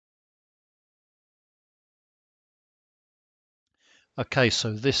Okay,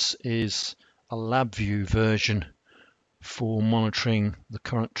 so this is a LabVIEW version for monitoring the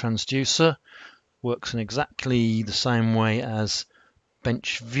current transducer. Works in exactly the same way as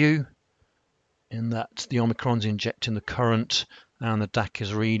BenchView, in that the Omicron's injecting the current and the DAQ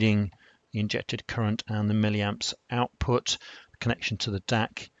is reading the injected current and the milliamps output. The connection to the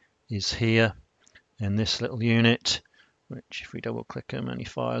DAQ is here in this little unit, which if we double click them only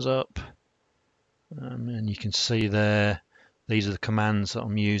fires up. And you can see there, these are the commands that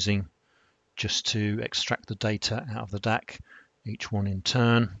I'm using just to extract the data out of the DAQ, each one in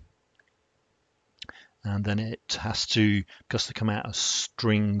turn. And then it has to, because they come out as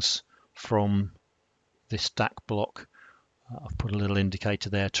strings from this DAQ block, I've put a little indicator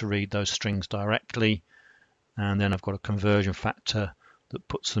there to read those strings directly. And then I've got a conversion factor that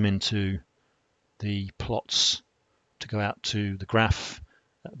puts them into the plots to go out to the graph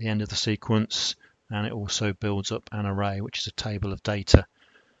at the end of the sequence. And it also builds up an array, which is a table of data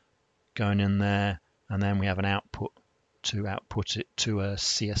going in there, and then we have an output to output it to a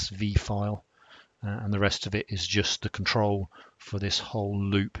CSV file, and the rest of it is just the control for this whole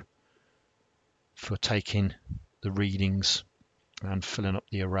loop for taking the readings and filling up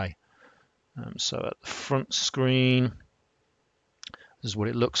the array. So at the front screen, this is what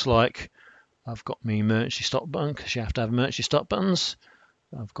it looks like. I've got my emergency stop button, because you have to have emergency stop buttons.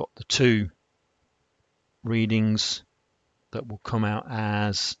 I've got the two readings that will come out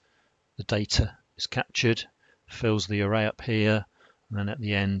as the data is captured, fills the array up here, and then at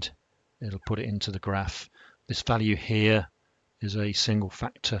the end it'll put it into the graph. This value here is a single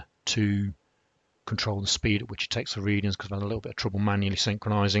factor to control the speed at which it takes the readings, because I've had a little bit of trouble manually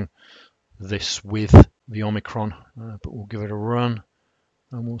synchronizing this with the Omicron, but we'll give it a run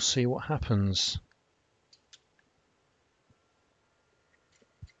and we'll see what happens.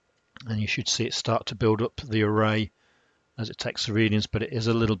 And you should see it start to build up the array as it takes the readings, but it is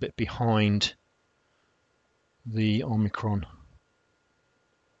a little bit behind the Omicron.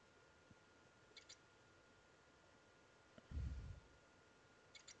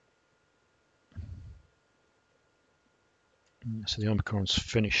 So the Omicron's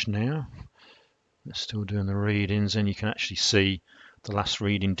finished now. It's still doing the readings, and you can actually see the last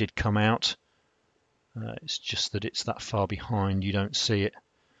reading did come out. It's just that it's that far behind, you don't see it.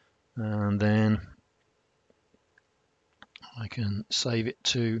 And then I can save it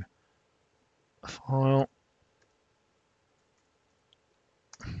to a file.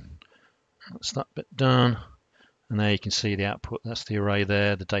 That's that bit done. And there you can see the output. That's the array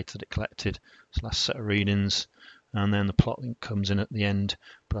there, the data that it collected. It's the last set of readings. And then the plotting comes in at the end.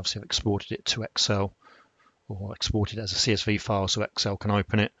 But obviously I've exported it to Excel, or exported it as a CSV file so Excel can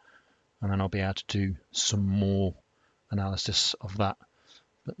open it. And then I'll be able to do some more analysis of that.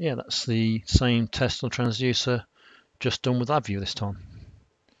 But yeah, that's the same test on transducer, just done with LabVIEW this time.